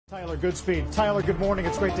Tyler, Goodspeed. Tyler, good morning.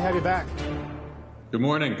 It's great to have you back. Good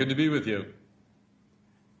morning. Good to be with you.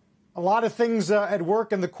 A lot of things at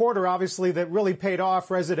work in the quarter, obviously, that really paid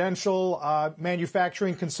off: residential,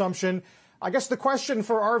 manufacturing, consumption. I guess the question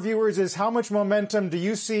for our viewers is, how much momentum do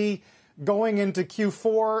you see going into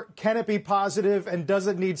Q4? Can it be positive, and does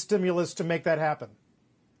it need stimulus to make that happen?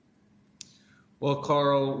 Well,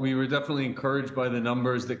 Carl, we were definitely encouraged by the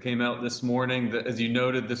numbers that came out this morning. As you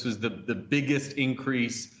noted, this was the biggest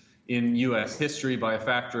increase in U.S. history by a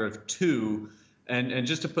factor of 2. And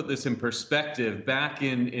just to put this in perspective, back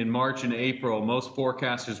in March and April, most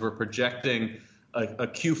forecasters were projecting a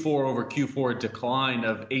Q4 over Q4 decline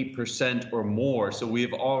of 8% or more. So we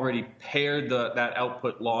have already pared that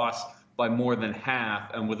output loss by more than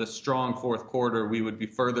half. And with a strong fourth quarter, we would be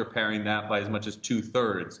further paring that by as much as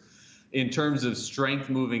 2/3. In terms of strength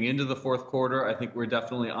moving into the fourth quarter, I think we're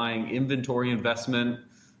definitely eyeing inventory investment.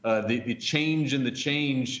 The change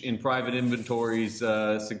in private inventories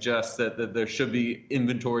suggests that there should be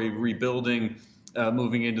inventory rebuilding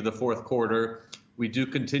moving into the fourth quarter. We do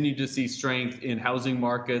continue to see strength in housing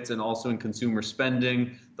markets and also in consumer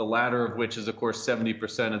spending, the latter of which is, of course,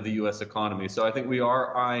 70% of the U.S. economy. So I think we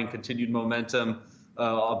are eyeing continued momentum,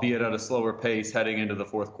 albeit at a slower pace, heading into the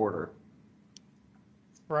fourth quarter.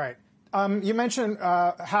 Right. You mentioned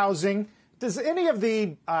housing. Does any of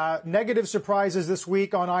the negative surprises this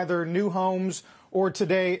week on either new homes or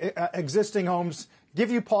today existing homes give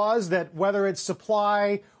you pause that whether it's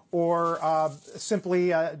supply or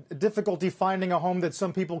simply difficulty finding a home that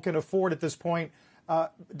some people can afford at this point,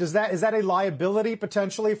 is that a liability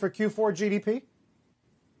potentially for Q4 GDP?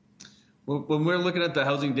 Well, when we're looking at the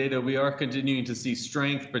housing data, we are continuing to see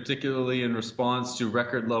strength, particularly in response to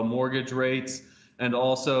record low mortgage rates, and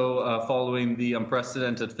also following the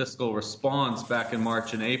unprecedented fiscal response back in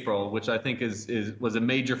March and April, which I think was a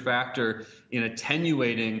major factor in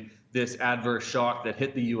attenuating this adverse shock that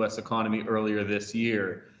hit the U.S. economy earlier this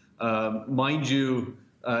year. Mind you,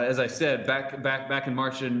 as I said, back in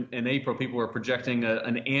March and April, people were projecting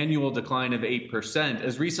an annual decline of 8%.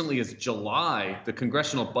 As recently as July, the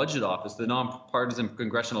Congressional Budget Office, the nonpartisan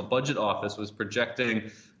Congressional Budget Office, was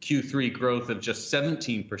projecting Q3 growth of just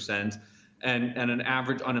 17%. And an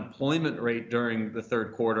average unemployment rate during the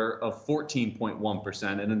third quarter of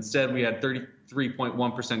 14.1%. And instead, we had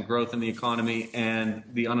 33.1% growth in the economy, and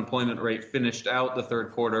the unemployment rate finished out the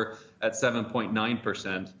third quarter at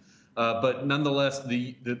 7.9%. But nonetheless,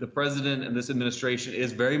 the president and this administration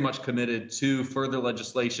is very much committed to further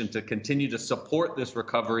legislation to continue to support this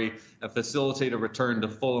recovery and facilitate a return to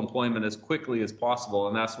full employment as quickly as possible.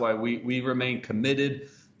 And that's why we remain committed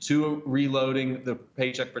to reloading the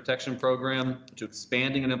Paycheck Protection Program, to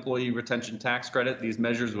expanding an employee retention tax credit. These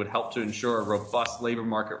measures would help to ensure a robust labor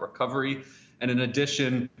market recovery. And in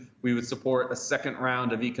addition, we would support a second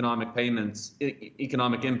round of economic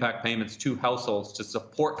impact payments to households to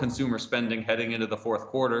support consumer spending heading into the fourth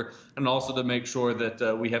quarter, and also to make sure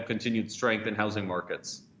that we have continued strength in housing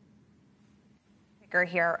markets.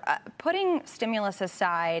 Here. Putting stimulus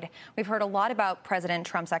aside, we've heard a lot about President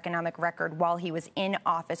Trump's economic record while he was in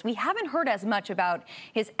office. We haven't heard as much about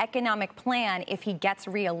his economic plan if he gets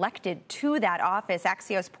reelected to that office.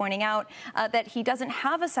 Axios pointing out that he doesn't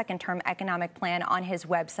have a second-term economic plan on his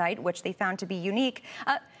website, which they found to be unique.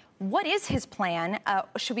 What is his plan?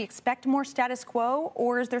 Should we expect more status quo,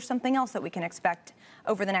 or is there something else that we can expect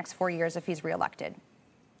over the next 4 years if he's reelected?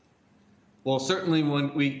 Well, certainly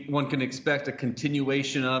one can expect a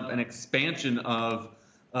continuation of an expansion of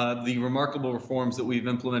the remarkable reforms that we've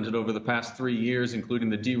implemented over the past 3 years, including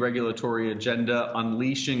the deregulatory agenda,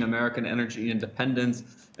 unleashing American energy independence,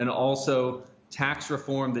 and also tax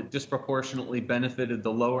reform that disproportionately benefited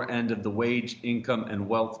the lower end of the wage, income, and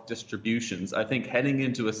wealth distributions. I think heading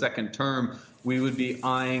into a second term, we would be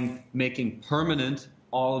eyeing making permanent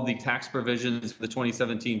all of the tax provisions for the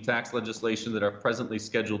 2017 tax legislation that are presently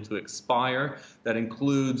scheduled to expire. That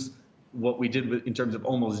includes what we did in terms of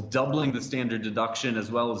almost doubling the standard deduction,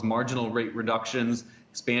 as well as marginal rate reductions,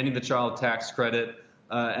 expanding the child tax credit,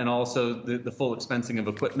 and also the full expensing of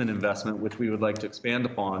equipment investment, which we would like to expand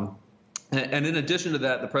upon. And in addition to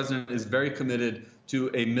that, the president is very committed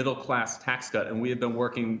to a middle-class tax cut. And we have been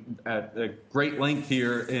working at great length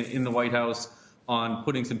here in the White House on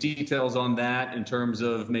putting some details on that in terms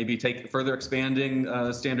of maybe further expanding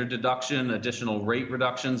standard deduction, additional rate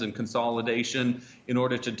reductions, and consolidation in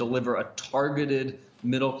order to deliver a targeted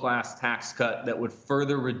middle-class tax cut that would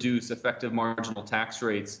further reduce effective marginal tax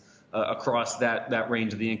rates across that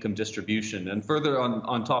range of the income distribution. And further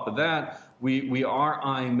on top of that, we are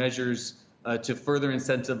eyeing measures to further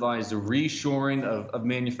incentivize the reshoring of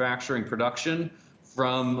manufacturing production,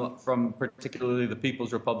 from particularly the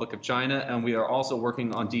People's Republic of China, and we are also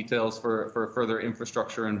working on details for further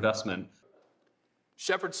infrastructure investment.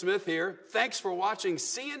 Shepard Smith here. Thanks for watching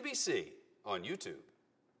CNBC on YouTube.